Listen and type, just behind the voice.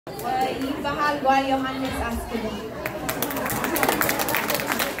Mahal Gual Yohannes Askeda.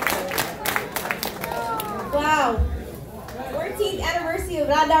 Wow. 14th anniversary of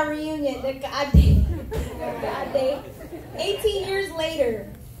Rada reunion. The Kaade. 18 years later,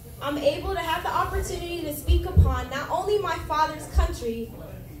 I'm able to have the opportunity to speak upon not only my father's country,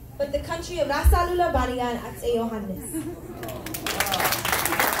 but the country of Rasa, Alula, and Yohannes.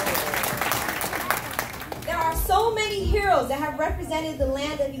 There are so many heroes that have represented the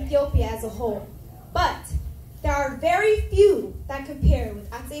land of Ethiopia as a whole, but there are very few that compare with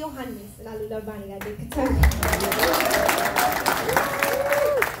Yohannes and Alula.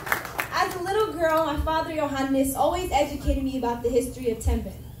 As a little girl, my father Yohannes always educated me about the history of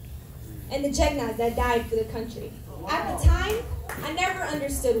Temben and the Jegnas that died for the country. At the time, I never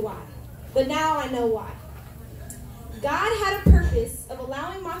understood why, but now I know why. God had a purpose of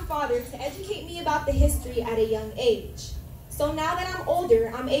allowing my father to educate me about the history at a young age. So now that I'm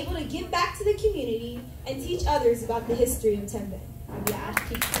older, I'm able to give back to the community and teach others about the history of Temben.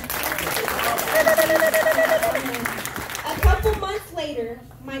 A couple months later,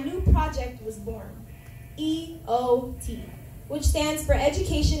 my new project was born, EOT, which stands for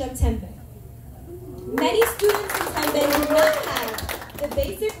Education of Temben. Many students in Temben do not have the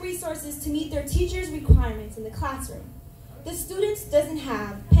basic resources to meet their teachers' requirements in the classroom. The students doesn't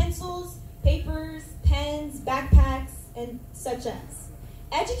have pencils, papers, pens, backpacks, and such as.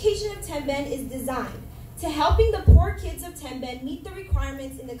 Education of Temben is designed to helping the poor kids of Temben meet the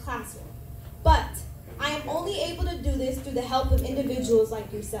requirements in the classroom. But I am only able to do this through the help of individuals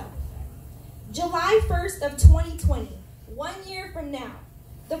like yourself. July 1st of 2020, 1 year from now,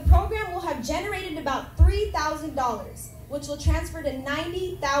 the program will have generated about $3,000, which will transfer to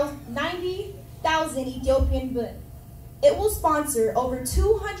 90,000 Ethiopian birr. It will sponsor over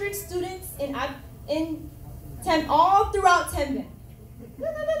 200 students all throughout Temben.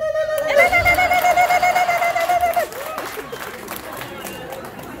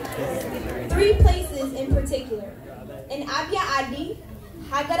 3 places in particular, in Abia Adi,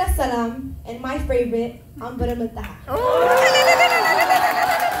 Hagara Salam, and my favorite, Ambaramataha.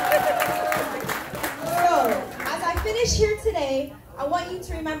 So, as I finish here today, I want you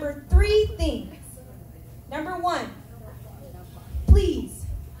to remember 3 things. Number 1, please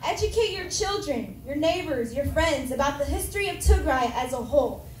educate your children, your neighbors, your friends about the history of Tigray as a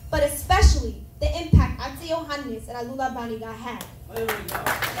whole, but especially the impact Yohannes and Alula had.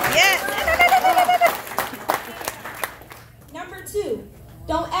 Yes. Number 2,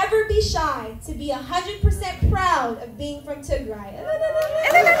 don't ever be shy to be 100% proud of being from Tigray. And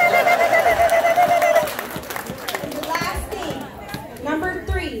the last thing, number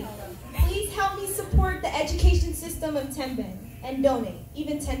 3, please help me support the education system of Temben and donate.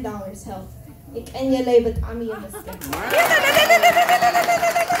 Even $10 helps.